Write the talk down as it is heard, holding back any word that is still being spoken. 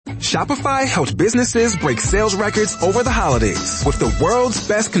Shopify helps businesses break sales records over the holidays with the world's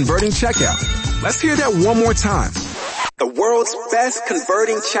best converting checkout. Let's hear that one more time. The world's best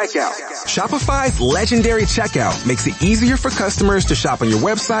converting checkout. Shopify's legendary checkout makes it easier for customers to shop on your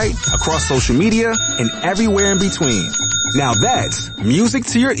website, across social media, and everywhere in between. Now that's music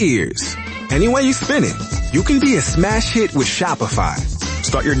to your ears. Any way you spin it, you can be a smash hit with Shopify.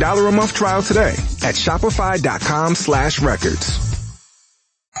 Start your $1 a month trial today at shopify.com/records.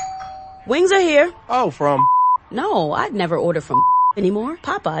 Wings are here. Oh, from? No, I'd never order from anymore.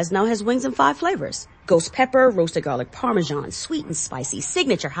 Popeyes now has wings in 5 flavors. Ghost pepper, roasted garlic parmesan, sweet and spicy,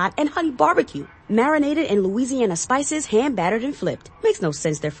 signature hot, and honey barbecue. Marinated in Louisiana spices, hand battered and flipped. Makes no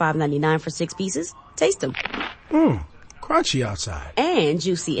sense they're $5.99 for 6 pieces. Taste them. Crunchy outside. And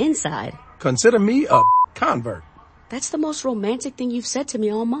juicy inside. Consider me a convert. That's the most romantic thing you've said to me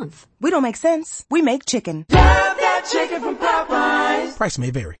all month. We don't make sense. We make chicken. Love that chicken from Popeyes. Price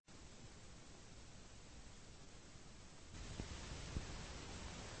may vary.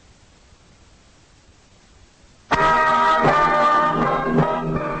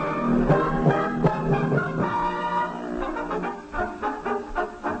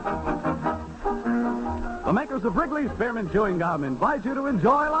 The makers of Wrigley's Spearmint Chewing Gum invite you to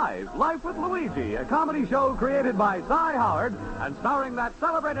enjoy Life with Luigi, a comedy show created by Cy Howard and starring that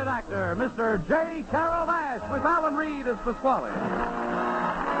celebrated actor, Mr. J. Carroll Ash, with Alan Reed as Pasquale.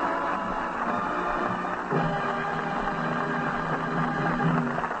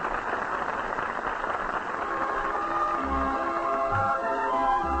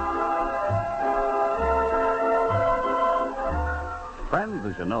 Friends,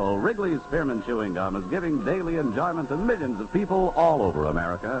 as you know, Wrigley's Spearmint Chewing Gum is giving daily enjoyment to millions of people all over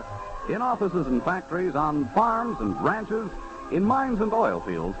America. In offices and factories, on farms and ranches, in mines and oil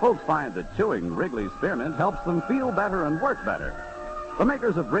fields, folks find that chewing Wrigley's Spearmint helps them feel better and work better. The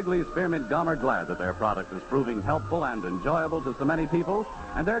makers of Wrigley's Spearmint Gum are glad that their product is proving helpful and enjoyable to so many people,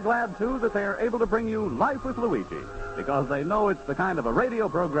 and they're glad, too, that they are able to bring you Life with Luigi, because they know it's the kind of a radio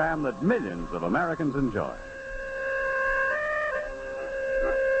program that millions of Americans enjoy.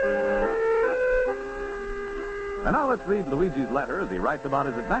 And now let's read Luigi's letter as he writes about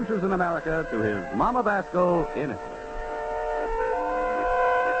his adventures in America to his Mama Basco in Italy.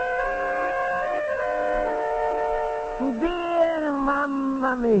 Dear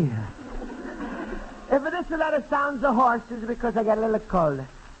Mamma Mia. If this letter sounds a horse, it's because I got a little cold.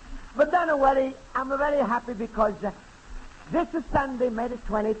 But don't worry, I'm very happy because this is Sunday, May the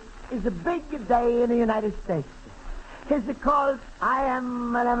 20th, is a big day in the United States. It's called I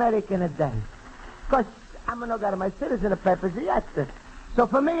Am an American Day. Because I'm not got my citizen papers yet. So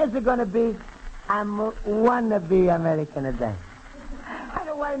for me, it's going to be I'm wannabe American Day. And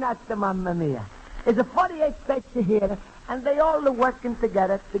why not the Mamma Mia? It's a 48 states here, and they all are working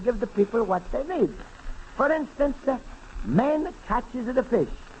together to give the people what they need. For instance, Maine catches the fish.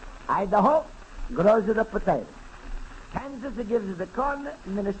 Idaho grows the potato. Kansas gives the corn.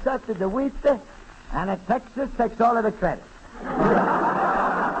 Minnesota the wheat. And Texas takes all of the credit.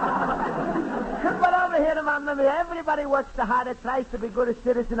 But over here, Mamma Mia, everybody works so hard, tries to be good a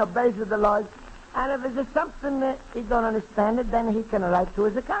citizen, obeys the laws. And if there's something he don't understand, then he can write to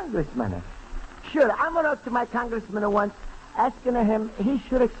his congressman. Sure, I wrote to my congressman once, asking him he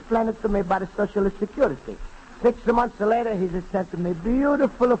should explain it to me about Social Security. 6 months later, he just sent me a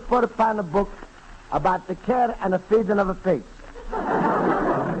beautiful 4-pound book about the care and the feeding of a pig.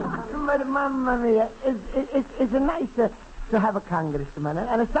 But Mamma Mia, it's nice to have a congressman,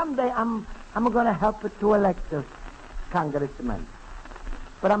 and someday I'm going to help it to elect a congressman.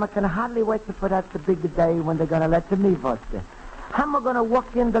 But I can hardly wait for that big day when they're going to let me vote. I'm going to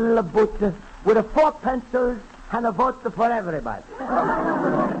walk in the little booth with 4 pencils and a vote for everybody.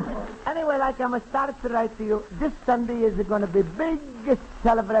 Anyway, like I'm starting to write to you, this Sunday is going to be big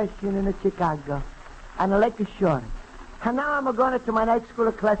celebration in Chicago and Lake Shore. And now I'm going to my night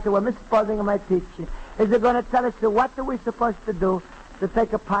school class where Miss Spalding, my teacher, is going to tell us what are we supposed to do to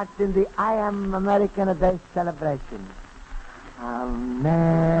take a part in the I Am American Day celebration.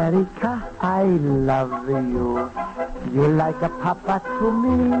 America, I love you. You're like a papa to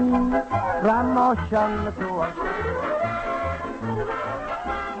me, from ocean to ocean.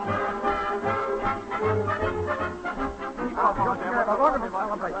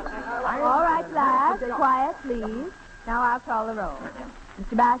 All right, lads, quiet, please. Now I'll call the roll.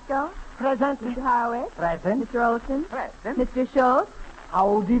 Mr. Basco? Present. Mr. Harwick? Present. Mr. Olson? Present. Mr. Schultz?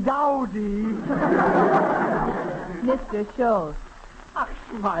 Howdy dowdy. Mr. Schultz.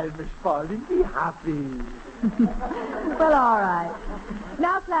 Smile, Miss Spaulding. Be happy. Well, all right.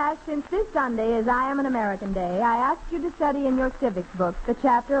 Now, class, since this Sunday is I Am an American Day, I asked you to study in your civics book the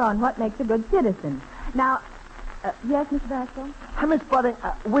chapter on what makes a good citizen. Now, yes, Mr. Basco? Miss Spaulding,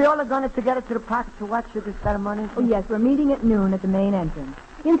 we all are going together to the park to watch the ceremony. Oh, yes, we're meeting at noon at the main entrance.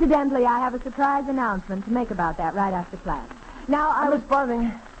 Incidentally, I have a surprise announcement to make about that right after class. Now, Miss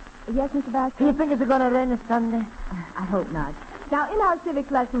Spaulding. Yes, Mr. Basco? Do you think it's going to rain this Sunday? I hope not. Now, in our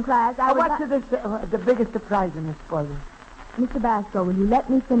civics lesson class, what's the biggest surprise in Miss Spaulding? Mr. Basco, will you let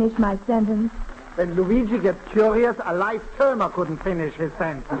me finish my sentence? When Luigi gets curious, a life termer couldn't finish his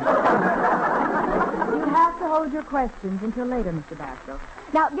sentence. You have to hold your questions until later, Mr. Basco.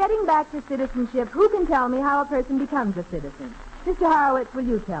 Now, getting back to citizenship, who can tell me how a person becomes a citizen? Mr. Horowitz, will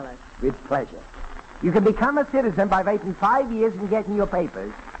you tell us? With pleasure. You can become a citizen by waiting 5 years and getting your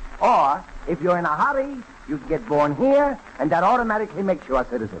papers. Or, if you're in a hurry, you can get born here, and that automatically makes you a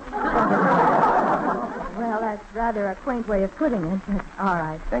citizen. Well, that's rather a quaint way of putting it. All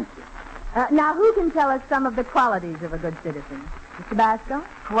right. Thank you. Now, who can tell us some of the qualities of a good citizen? Mr. Basco?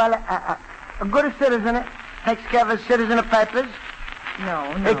 Well, a good citizen takes care of his citizen papers.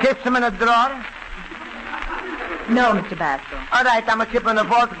 No. He keeps them in a drawer. No, Mr. Basco. All right, I'm going to keep them in the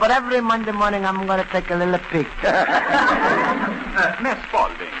vault, but every Monday morning I'm going to take a little peek. Miss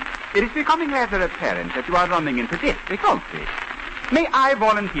Spaulding, it is becoming rather apparent that you are running into difficulty. May I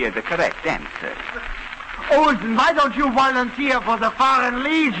volunteer the correct answer? Olsen, why don't you volunteer for the Foreign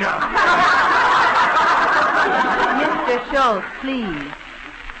Legion? Mr. Schultz, please.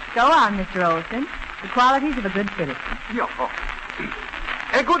 Go on, Mr. Olsen. The qualities of a good citizen.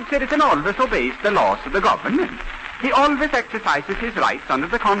 A good citizen always obeys the laws of the government. He always exercises his rights under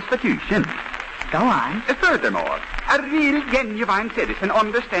the Constitution. Go on. Furthermore, a real, genuine citizen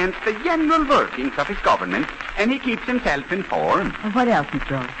understands the general workings of his government, and he keeps himself informed. What else,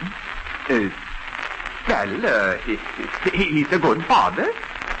 Mr. Olsen? He's a good father.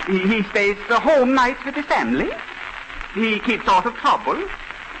 He stays home nights with his family. He keeps out of trouble.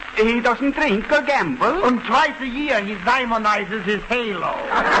 He doesn't drink or gamble. And twice a year he diamondizes his halo.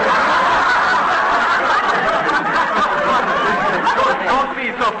 Don't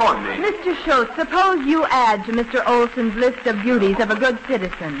be so funny. Mr. Schultz, suppose you add to Mr. Olsen's list of duties of a good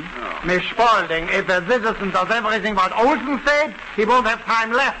citizen. Miss Spaulding, if a citizen does everything what Olsen said, he won't have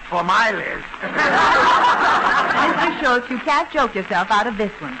time left for my list. Mr. Schultz, you can't joke yourself out of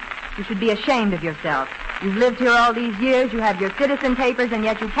this one. You should be ashamed of yourself. You've lived here all these years, you have your citizen papers, and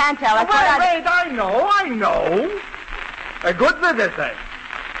yet you can't tell us Wait, I know. A good citizen.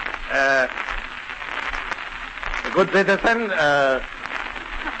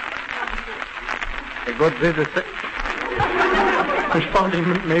 Miss Spaulding,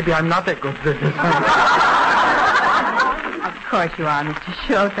 maybe I'm not a good citizen. Of course you are, Mr.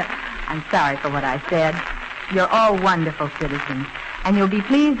 Schultz. I'm sorry for what I said. You're all wonderful citizens. And you'll be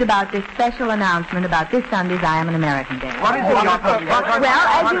pleased about this special announcement about this Sunday's I Am an American Day. What is it? Well,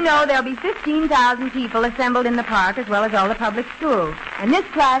 as you know, there'll be 15,000 people assembled in the park as well as all the public schools. And this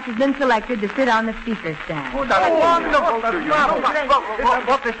class has been selected to sit on the speaker's stand. Oh, that's wonderful.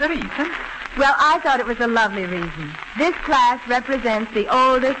 What is the reason? Well, I thought it was a lovely reason. This class represents the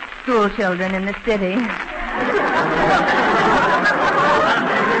oldest school children in the city.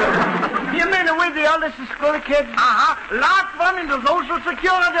 You mean with the oldest school kids? Uh-huh. Last one in the Social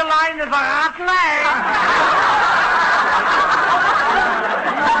Security line is a rotten egg.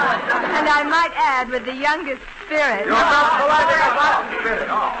 And I might add, with the youngest spirit. Well,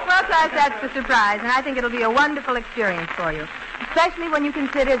 class, that's the surprise, and I think it'll be a wonderful experience for you. Especially when you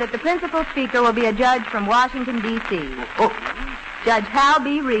consider that the principal speaker will be a judge from Washington, D.C. Judge Hal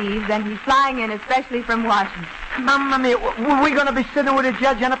B. Reeves, and he's flying in especially from Washington. Mamma mia, we're going to be sitting with a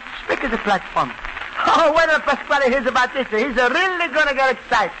judge on a speaker's platform. Oh, when Pasquale hears about this, he's really going to get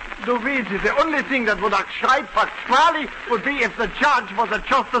excited. Luigi, the only thing that would excite Pasquale would be if the judge was a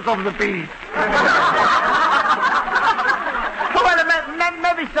justice of the peace. Well,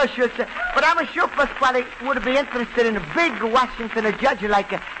 maybe so, sure, sir. But I'm sure Pasquale would be interested in a big Washington judge like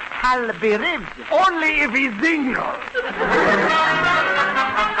Hal B. Reeves. Only if he's single.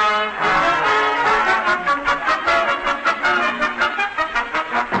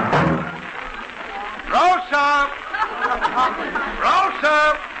 Rosa!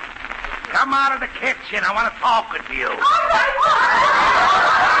 Come out of the kitchen. I want to talk with you.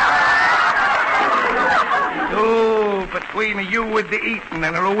 Oh, between you with the eating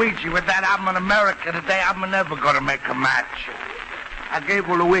and Luigi with that I'm an American today, I'm never going to make a match. I gave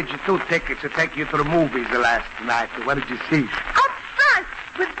Luigi 2 tickets to take you to the movies the last night. What did you see? Up front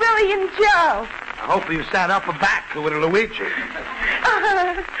with Willie and Joe. I hope you sat up and back with Luigi. For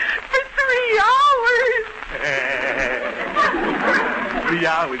 3 hours. 3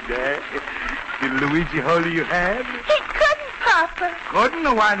 hours, eh? Did Luigi hold your hand? He couldn't, Papa. Couldn't,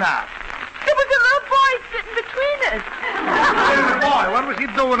 or why not? There was a little boy sitting between us. Little boy, what was he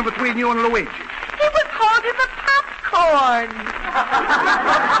doing between you and Luigi? He was holding the popcorn.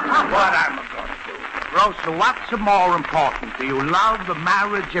 What am I going to do? Rosa, what's more important to you, love, the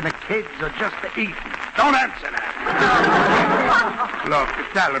marriage, and the kids, or just the eating? Don't answer that. Look,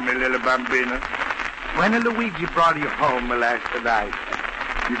 tell me, little bambina, when Luigi brought you home last night,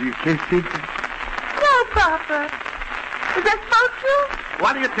 did you kiss him? No, Papa. Is that supposed to?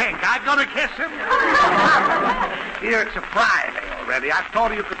 What do you think? I'm going to kiss him? Here, it's a Friday already. I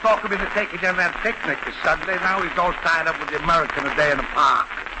told you could talk him into taking you on that picnic this Sunday. Now he's all tied up with the American a day in the park.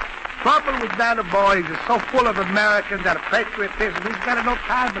 Trouble with that boy, he's so full of Americans and patriotism, he's got no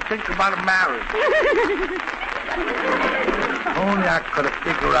time to think about a marriage. Only I could have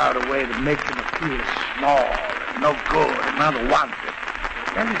figured out a way to make him feel small, no good, and unwanted.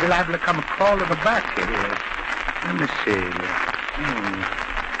 Then he's liable to come crawling back here. Let me see.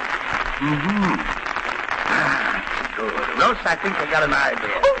 That's good. Rose, I think I got an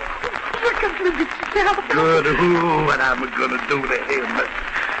idea. Oh, here comes Luigi now. Good. Ooh, what am I going to do to him?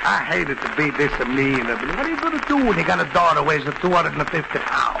 I hated to be this mean. But what are you going to do when you got a daughter who weighs 250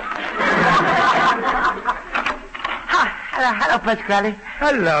 pounds? Hello, Pasquale.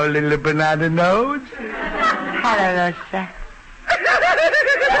 Hello, little banana nose. Hello, Rosa.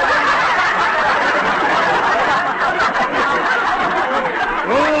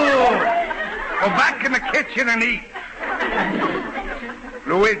 Go back in the kitchen and eat.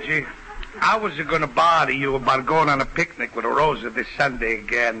 Luigi, I was going to bother you about going on a picnic with Rosa this Sunday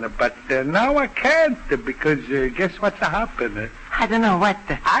again, but now I can't because guess what's happened? I don't know what.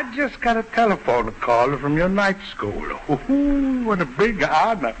 I just got a telephone call from your night school. Ooh, what a big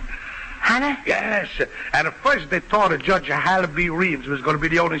honor. Hannah? Yes. And at first they thought Judge Halliby Reeves was going to be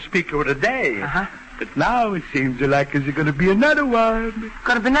the only speaker of the day. Uh-huh. But now it seems like there's going to be another one.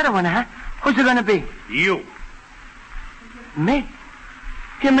 Going to be another one, huh? Who's it going to be? You. Me?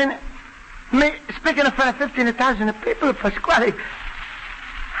 You mean me speaking in front of 15,000 people, Pasquale?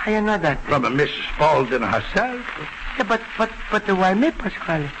 How you know that? From a Mrs. Spaulding herself. Yeah, but why me,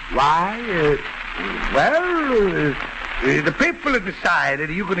 Pasquale? Why? The people have decided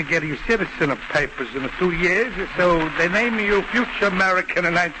you're going to get your citizen papers in 2 years, so they name you Future American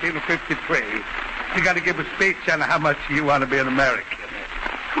in 1953. You got to give a speech on how much you want to be an American.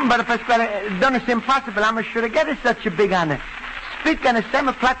 But, Pasquale, it doesn't seem possible. I'm sure to get such a big honor. Speak on the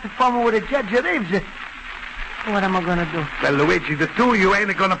same platform with a Judge Reeves. What am I going to do? Well, Luigi, the two of you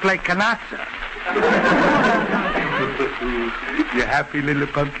ain't going to play canasta. You happy, little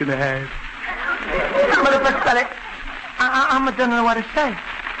pumpkin head? But, Pasquale, I don't know what to say.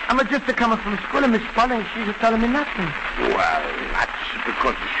 I'm just coming from school, and Miss Spaulding, she's telling me nothing. Well, that's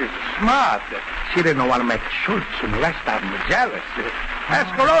because she's smart. She didn't want to make Schultz and the rest of them jealous.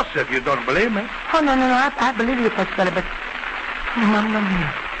 Ask Rosa if you don't believe me. Oh, no, I believe you, Pasquale, but... Mamma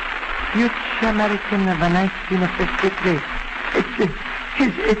mia. Future American of 1953.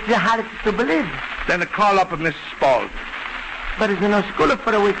 It's hard to believe. Then call up Miss Spaulding. But there's no school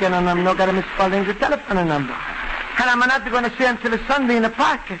for a weekend, and I'm not got Miss Spaulding's telephone number. And I'm not going to see her until Sunday in the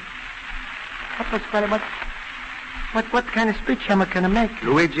park. Pasquale, what kind of speech am I going to make?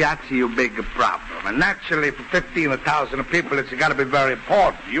 Luigi, that's your big problem. And naturally, for 15,000 people, it's got to be very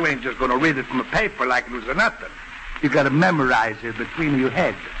important. You ain't just going to read it from a paper like it was nothing. You got to memorize it between your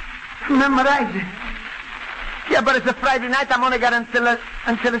heads. Memorize it? Yeah, but it's a Friday night. I'm only got until a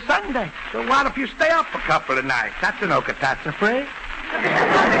Sunday. So what if you stay up a couple of nights? That's no catastrophe.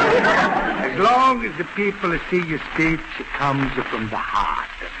 As long as the people see your speech, it comes from the heart.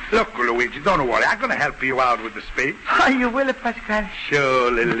 Look, Luigi, don't worry. I'm going to help you out with the speech. Oh, you will, Pasquale?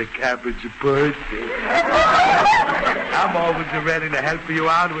 Sure, little cabbage pussy. I'm always ready to help you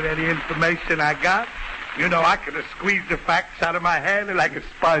out with any information I got. You know, I can squeeze the facts out of my head like a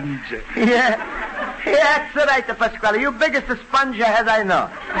sponge. Yeah, that's right, Pasquale. You biggest sponge head I know.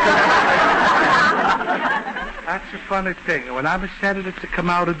 That's a funny thing. When I'm said it, it's to come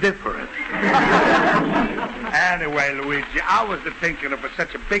out different. Anyway, Luigi, I was thinking of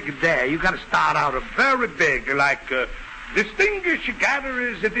such a big day, you got to start out a very big, like, distinguished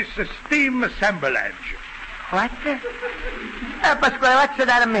gatherers of this esteemed assemblage. What? Pasquale, what's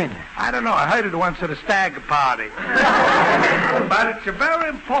that mean? I don't know. I heard it once at a stag party. But it's very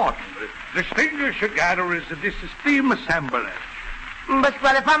important. Distinguished gatherers of this esteemed assemblage. But,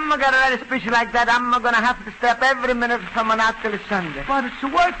 well, if I'm going to write a speech like that, I'm going to have to stay up every minute from now till Sunday. But it's the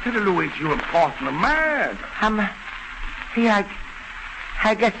work to the Luigi, you important man.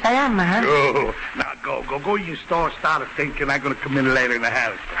 I guess I am, huh? Oh, now go in your store, start thinking I'm going to come in later in the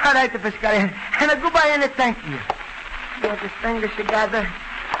house. All right, Piscari. And goodbye and thank you. Yeah, this thing that you gather.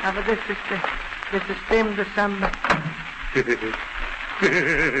 This is steam December.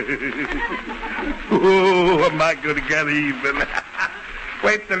 Oh, am I going to get even?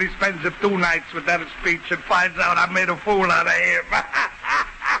 Wait till he spends the 2 nights with that speech and finds out I made a fool out of him.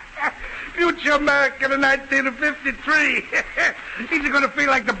 Future America in 1953. He's going to feel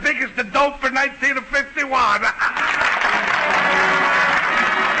like the biggest dope in 1951.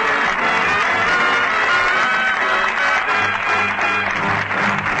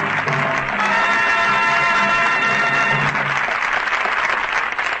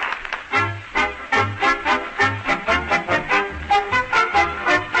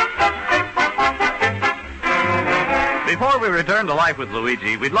 Before we return to Life with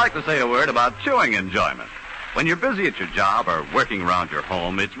Luigi, we'd like to say a word about chewing enjoyment. When you're busy at your job or working around your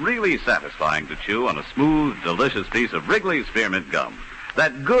home, it's really satisfying to chew on a smooth, delicious piece of Wrigley's Spearmint Gum.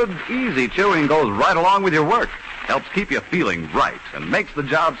 That good, easy chewing goes right along with your work, helps keep you feeling right, and makes the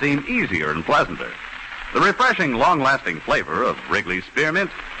job seem easier and pleasanter. The refreshing, long-lasting flavor of Wrigley's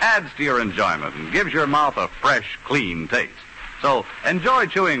Spearmint adds to your enjoyment and gives your mouth a fresh, clean taste. So enjoy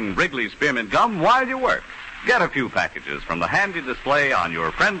chewing Wrigley's Spearmint Gum while you work. Get a few packages from the handy display on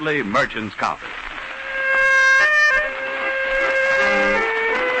your friendly merchant's counter.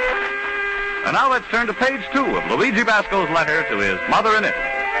 And now let's turn to page 2 of Luigi Basco's letter to his mother in Italy.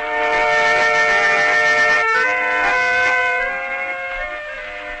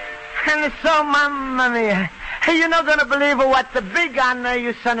 And so, Mamma Mia, you're not going to believe what the big honor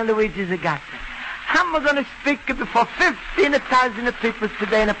your son Luigi's got. I'm going to speak before 15,000 people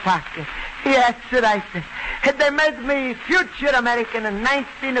today in a park. Yes, right. They made me future American in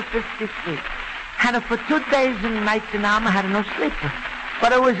 1953. And for 2 days and nights now, I had no sleep.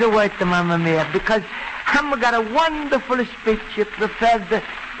 But it was worth it, Mamma Mia, because I'm got a wonderful speech prepared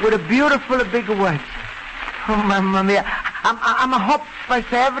with a beautiful big words. Oh, Mamma Mia, I'm a hope I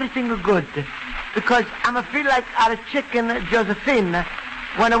say everything good, because I'm feel like our chicken Josephine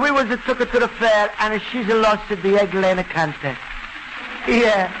when we was took her to the fair and she's lost the egg laying contest.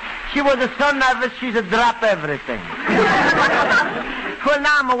 Yeah. She was so nervous, she's drop everything. Well,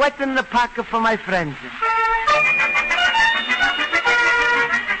 now I'm waiting in the pocket for my friends.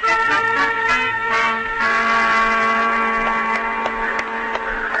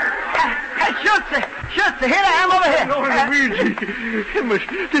 Schultz, here I am over here. Oh, Luigi.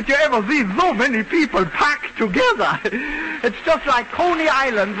 Did you ever see so many people packed together? It's just like Coney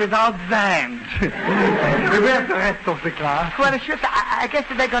Island without sand. Where's the rest of the class? Well, Schultz, I guess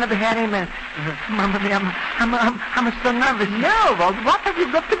they're going to be here any minute. Mamma mia, I'm so nervous. Nervous? What have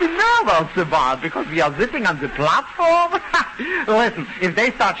you got to be nervous about? Because we are sitting on the platform? Listen, if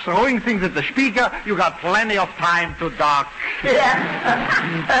they start throwing things at the speaker, you got plenty of time to duck.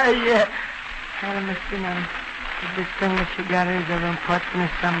 Yeah. Yeah. This thing that you got is of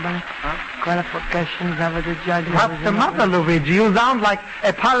importance, somebody. Qualifications of the judge. What's the matter, Luigi? You sound like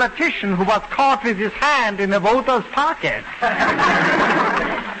a politician who was caught with his hand in a voter's pocket.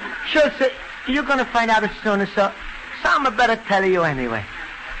 Sure, sir. You're going to find out as soon as so I'm better tell you anyway.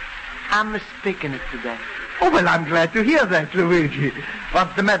 I'm speaking it today. Oh, well, I'm glad to hear that, Luigi.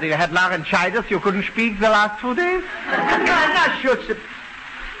 What's the matter? You had laryngitis? You couldn't speak the last 2 days? No, sure, sir.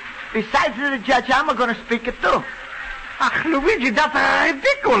 Besides the judge, I'm going to speak it too. Ach, Luigi, that's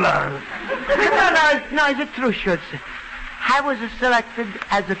ridiculous. No, it's true, Schultz. I was selected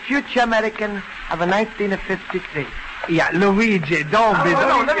as a future American of 1953. Yeah, Luigi, don't be...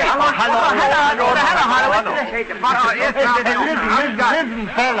 Hello. Listen,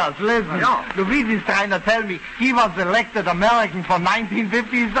 fellas, listen. Luigi's trying to tell me he was elected American for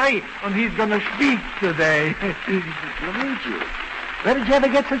 1953, and he's going to speak today. Luigi, where did you ever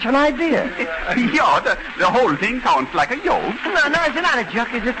get such an idea? Yeah, the whole thing sounds like a joke. No, it's not a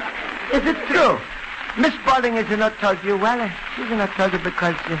joke, is it? Is it true? Miss Spaulding has not told you. Well, she's not told you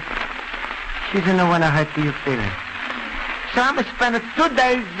because she's not want to hurt your feelings. So I'm going to spend 2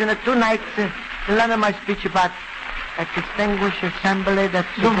 days and 2 nights learning my speech about a distinguished assembly that's...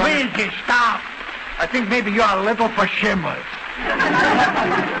 Luigi, stop! I think maybe you're a little for shimmers.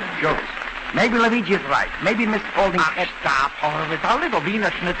 Jokes. Maybe Luigi is right. Maybe Miss Spaulding... Stop, Horowitz. Our little Wiener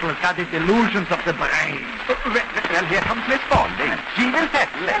Schnitzel has got the delusions of the brain. Well, here comes Miss Spaulding.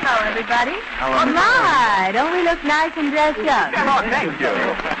 Hello, everybody. Oh, my. Don't we look nice and dressed up? Oh, thank you.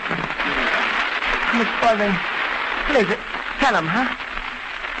 Miss Spaulding, please, Tell him, huh?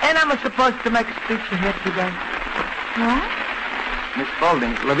 Ain't I supposed to make a speech here today? What? Miss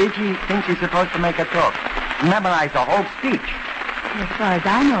Spaulding, Luigi thinks he's supposed to make a talk. Memorize the whole speech. As far as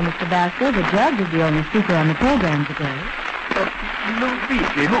I know, Mr. Basco, the judge is the only speaker on the program today.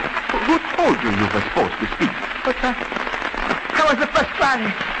 Luigi, who told you you were supposed to speak? But I was the first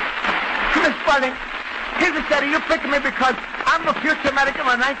party. Miss Spaulding, here's a set. You picked me because I'm a future American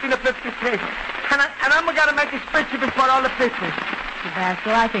on 1953. And I'm going to make a speech before all the people. Mr. Basco,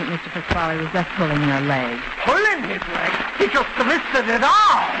 I think Mr. Pasquale was just pulling your leg. Pulling his leg? He just twisted it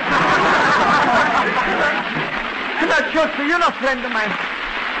all. No, Chelsea, you're no friend of mine.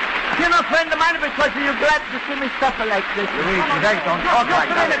 You're no friend of mine because you're glad to see me suffer like this. Luigi, they don't talk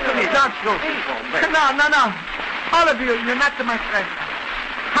like that. Don't you? No. All of you, you're not my friend.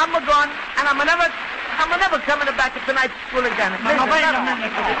 I'm going, and I'm never coming back to tonight's school again. No, wait a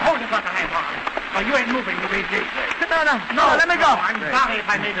minute. Hold it by the hand, Ron. Oh, you ain't moving, Luigi. No, let me go. I'm sorry if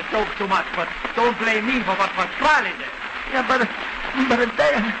I made a joke too much, but don't blame me for what Pasquale did. Yeah, but a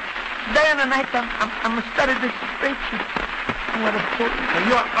day and a night, I'm studying this speech. What a fool. So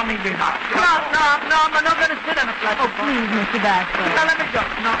you're coming with us. No, I'm not going to sit on the flat. Oh, please, Mr. Basco. No, let me go.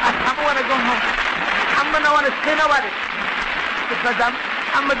 No, I want to go home. I'm going to want to see nobody. Because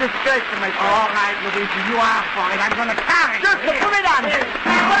I'm a disgrace to myself. All right, Luigi, you asked for it. I'm going to carry you. Just put me down.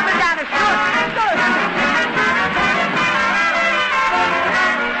 Put me down.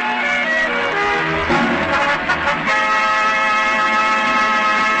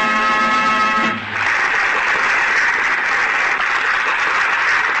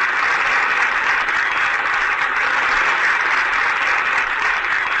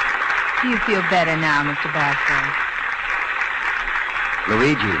 Do you feel better now, Mr. Basco?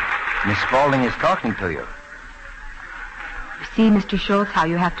 Luigi, Miss Spaulding is talking to you. You see, Mr. Schultz, how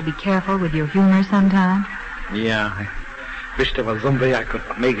you have to be careful with your humor sometimes? Yeah, I wish there was some way I could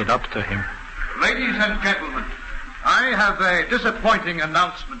make it up to him. Ladies and gentlemen, I have a disappointing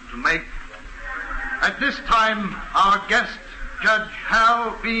announcement to make. At this time, our guest, Judge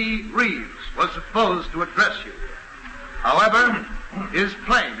Hal B. Reeves, was supposed to address you. However, his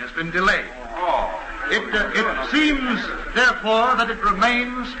plane has been delayed. It seems, therefore, that it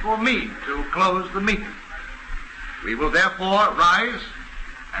remains for me to close the meeting. We will therefore rise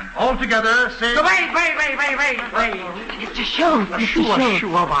and all together say... Wait. Mr. Schultz. Sure,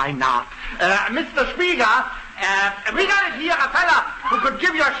 why not? Mr. Speaker, we got here a fella who could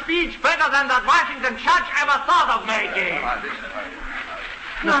give your speech better than that Washington judge ever thought of making.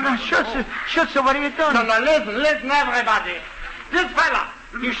 No, Schultz, what are you doing? No, listen, everybody. This fella,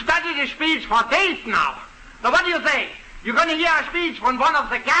 he studied his speech for days now. Now, what do you say? You going to hear a speech from one of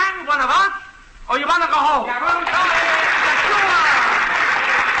the gang, one of us, or you want to go home?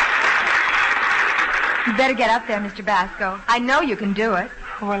 You better get up there, Mr. Basco. I know you can do it.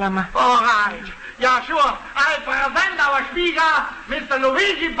 Well, all right. Yeah, sure. I present our speaker, Mr.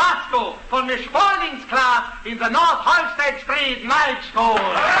 Luigi Basco, from Miss Spaulding's class in the North Halsted Street Night School.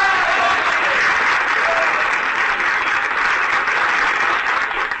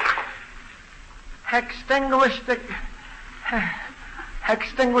 Extinguish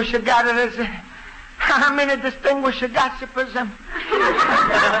the gatherers. Distinguish the gossipers.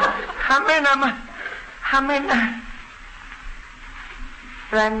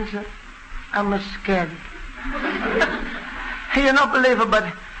 Friends, I'm scared. You don't believe it,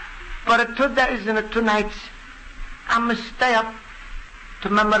 but 2 days and 2 nights, I'm going to stay up to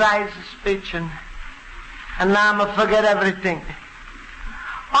memorize the speech, and now I'm going to forget everything.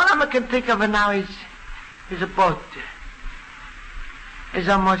 All I can think of now is a boat. It's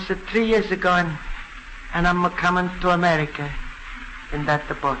almost 3 years ago, and I'm coming to America in that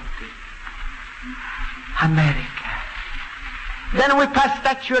boat. America. Then we pass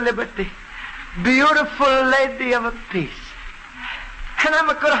Statue of Liberty. Beautiful lady of peace. And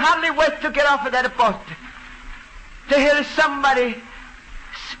I could hardly wait to get off of that boat to hear somebody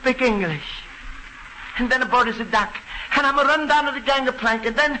speak English. And then the boat is a dock. And I'm going to run down to the gangplank,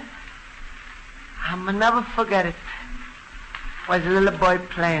 and then I'm going to never forget it. Was a little boy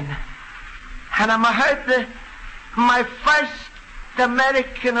playing. And I'm going to heard my first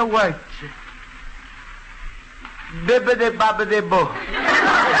American words. Bibbidi-bobbidi-boo.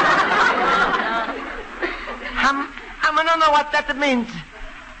 I don't know what that means.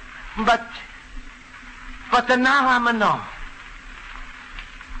 But now I'm a know.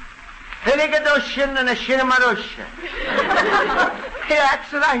 Hiligadoshin and a shinamarusha. Yeah,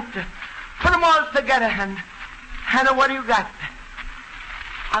 that's right. Put them all together, and what do you got?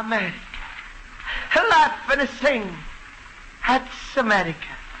 America. Laugh and sing. That's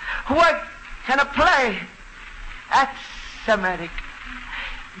America. Work and play. That's America.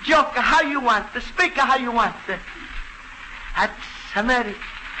 Joker, how you want? The speaker, how you want? That's America.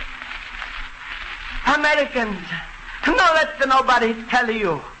 Americans, don't let nobody tell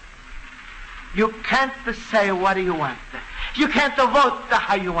you. You can't say what you want. You can't vote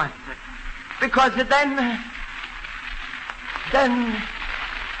how you want. Because then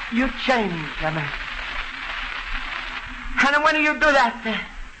you change America. And when you do that,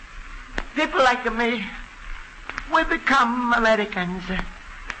 people like me, we become Americans.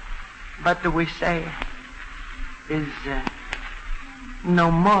 But we say is no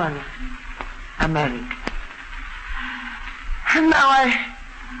more America. And now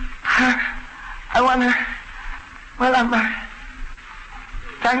I want to,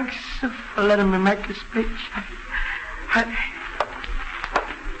 thanks for letting me make a speech.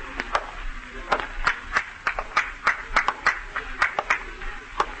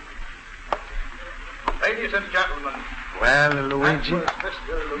 Ladies and gentlemen. Well, Luigi,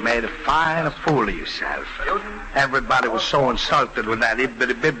 you made a fine fool of yourself. Everybody was so insulted with that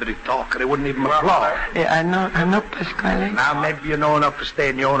ibbity-bibbity talk, they wouldn't even applaud. Yeah, I know, Pasquale. Now, maybe you know enough to stay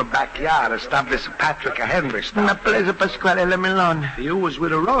in your own backyard and stop this Patrick or Henry stuff. No, please, Pasquale, let me alone. If you was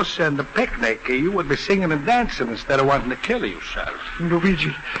with a Rosa and the picnic, you would be singing and dancing instead of wanting to kill yourself.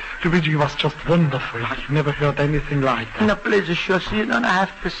 Luigi was just wonderful. I've never heard anything like that. No, please, sure, so you don't have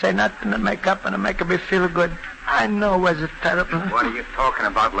to say nothing to make up and to make me feel good. I know it was terrible. What are you talking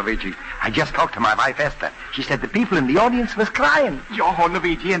about, Luigi? I just talked to my wife, Esther. She said the people in the audience was crying. Oh,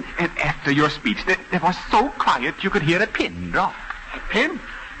 Luigi, and after your speech, they was so quiet you could hear a pin drop. A pin?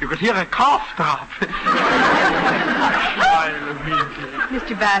 You could hear a cough drop.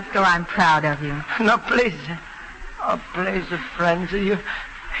 Mr. Basco, I'm proud of you. No, please. Oh, please, friends. You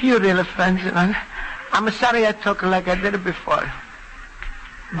really friends, man. I'm sorry I talk like I did it before.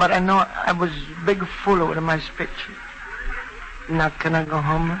 But I know I was a big fool with my speech. Now, can I go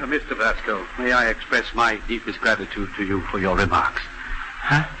home? Mr. Vasco, may I express my deepest gratitude to you for your remarks.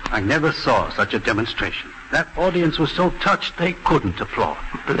 Huh? I never saw such a demonstration. That audience was so touched they couldn't applaud.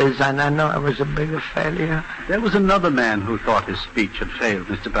 Please, I know I was a big failure. There was another man who thought his speech had failed,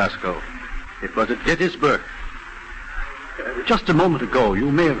 Mr. Vasco. It was at Gettysburg. Just a moment ago,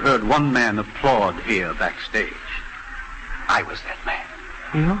 you may have heard one man applaud here backstage. I was that man.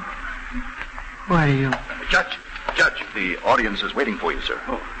 You? Who are you? Judge, the audience is waiting for you, sir.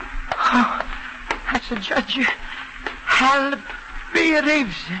 Oh, that's the Judge. Hal B.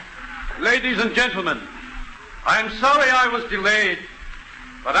 Reeves. Ladies and gentlemen, I'm sorry I was delayed,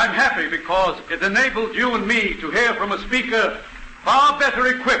 but I'm happy because it enabled you and me to hear from a speaker far better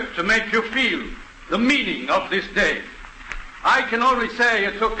equipped to make you feel the meaning of this day. I can only say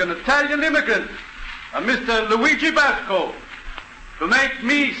it took an Italian immigrant, a Mr. Luigi Basco, to make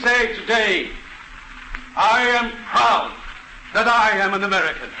me say today, I am proud that I am an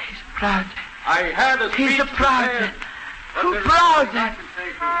American. He's proud. I had a speech. He's a proud.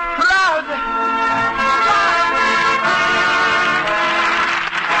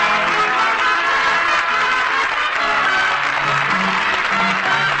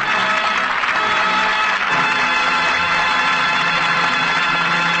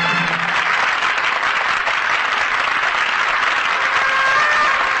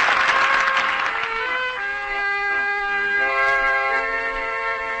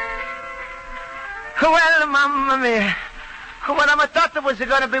 Well, Mamma mia. What I thought it was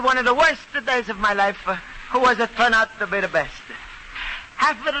going to be one of the worst days of my life, was it turned out to be the best.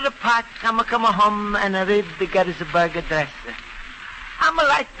 After the park, I'm going to come home and read the Gettysburg Address. I'm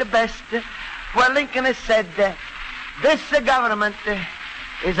like the best. Where Lincoln has said, this government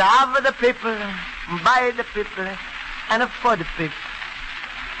is of the people, by the people, and for the people.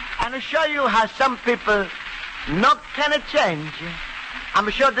 And to show you how some people not can change, I'm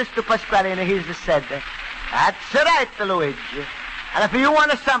sure this to Pasquale, and he's said, that's right, Luigi. And if you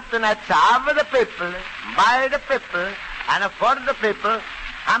want something that's of the people, by the people, and for the people,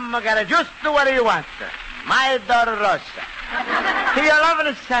 I'm going to just do what you want. My daughter Rosa. To your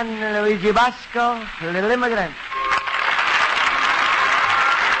loving son, Luigi Basco, little immigrant.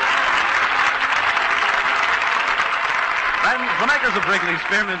 Friends, the makers of Wrigley's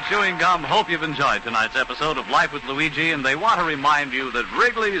Spearmint Chewing Gum hope you've enjoyed tonight's episode of Life with Luigi, and they want to remind you that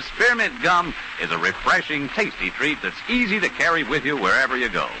Wrigley's Spearmint Gum is a refreshing, tasty treat that's easy to carry with you wherever you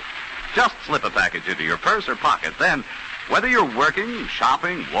go. Just slip a package into your purse or pocket, then, whether you're working,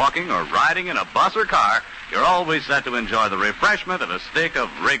 shopping, walking, or riding in a bus or car, you're always set to enjoy the refreshment of a stick of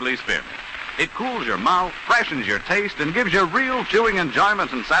Wrigley's Spearmint. It cools your mouth, freshens your taste, and gives you real chewing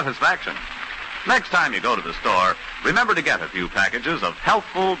enjoyment and satisfaction. Next time you go to the store, remember to get a few packages of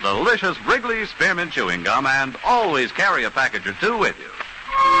healthful, delicious Wrigley's Spearmint Chewing Gum and always carry a package or two with you.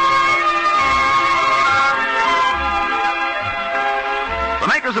 The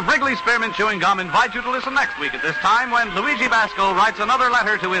makers of Wrigley's Spearmint Chewing Gum invite you to listen next week at this time when Luigi Basco writes another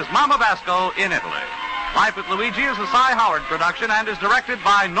letter to his Mama Basco in Italy. Life with Luigi is a Cy Howard production and is directed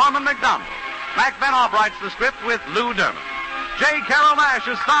by Norman McDonald. Mac Benoff writes the script with Lou Derman. J. Carroll Nash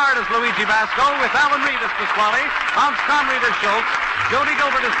is starred as Luigi Basco with Alan Reed as Pasquale, Hans Conried as Schultz, Jody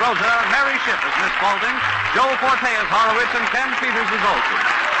Gilbert as Rosa, Mary Shipp as Miss Spaulding, Joe Forte as Horowitz, and Ken Peters as Olson.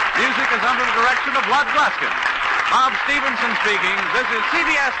 Music is under the direction of Lud Gluskin. Bob Stevenson speaking. This is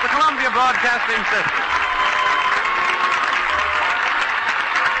CBS, the Columbia Broadcasting System.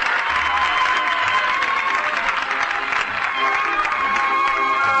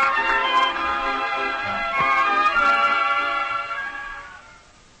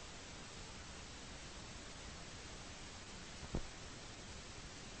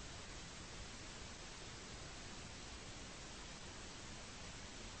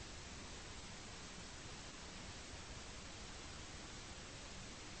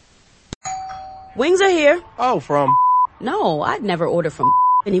 Wings are here. Oh, from? No, I'd never order from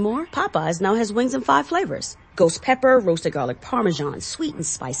anymore. Popeyes now has wings in 5 flavors. Ghost pepper, roasted garlic parmesan, sweet and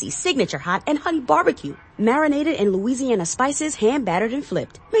spicy, signature hot, and honey barbecue. Marinated in Louisiana spices, hand battered and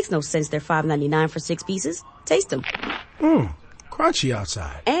flipped. Makes no sense they're $5.99 for 6 pieces. Taste them. Crunchy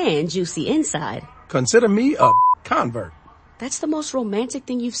outside. And juicy inside. Consider me a convert. That's the most romantic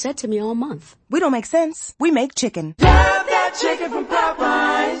thing you've said to me all month. We don't make sense. We make chicken. Love that chicken from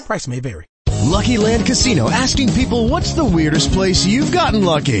Popeyes. Price may vary. Lucky Land Casino asking people, what's the weirdest place you've gotten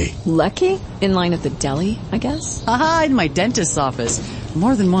lucky? Lucky? In line at the deli, I guess? Aha, in my dentist's office.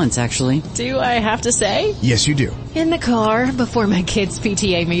 More than once, actually. Do I have to say? Yes, you do. In the car before my kids'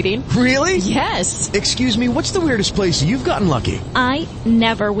 PTA meeting. Really? Yes. Excuse me, what's the weirdest place you've gotten lucky? I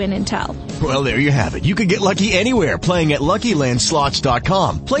never win and tell. Well, there you have it. You can get lucky anywhere, playing at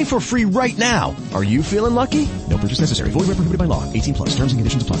LuckyLandSlots.com. Play for free right now. Are you feeling lucky? No purchase necessary. Void where prohibited by law. 18+. Terms and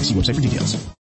conditions apply. See website for details.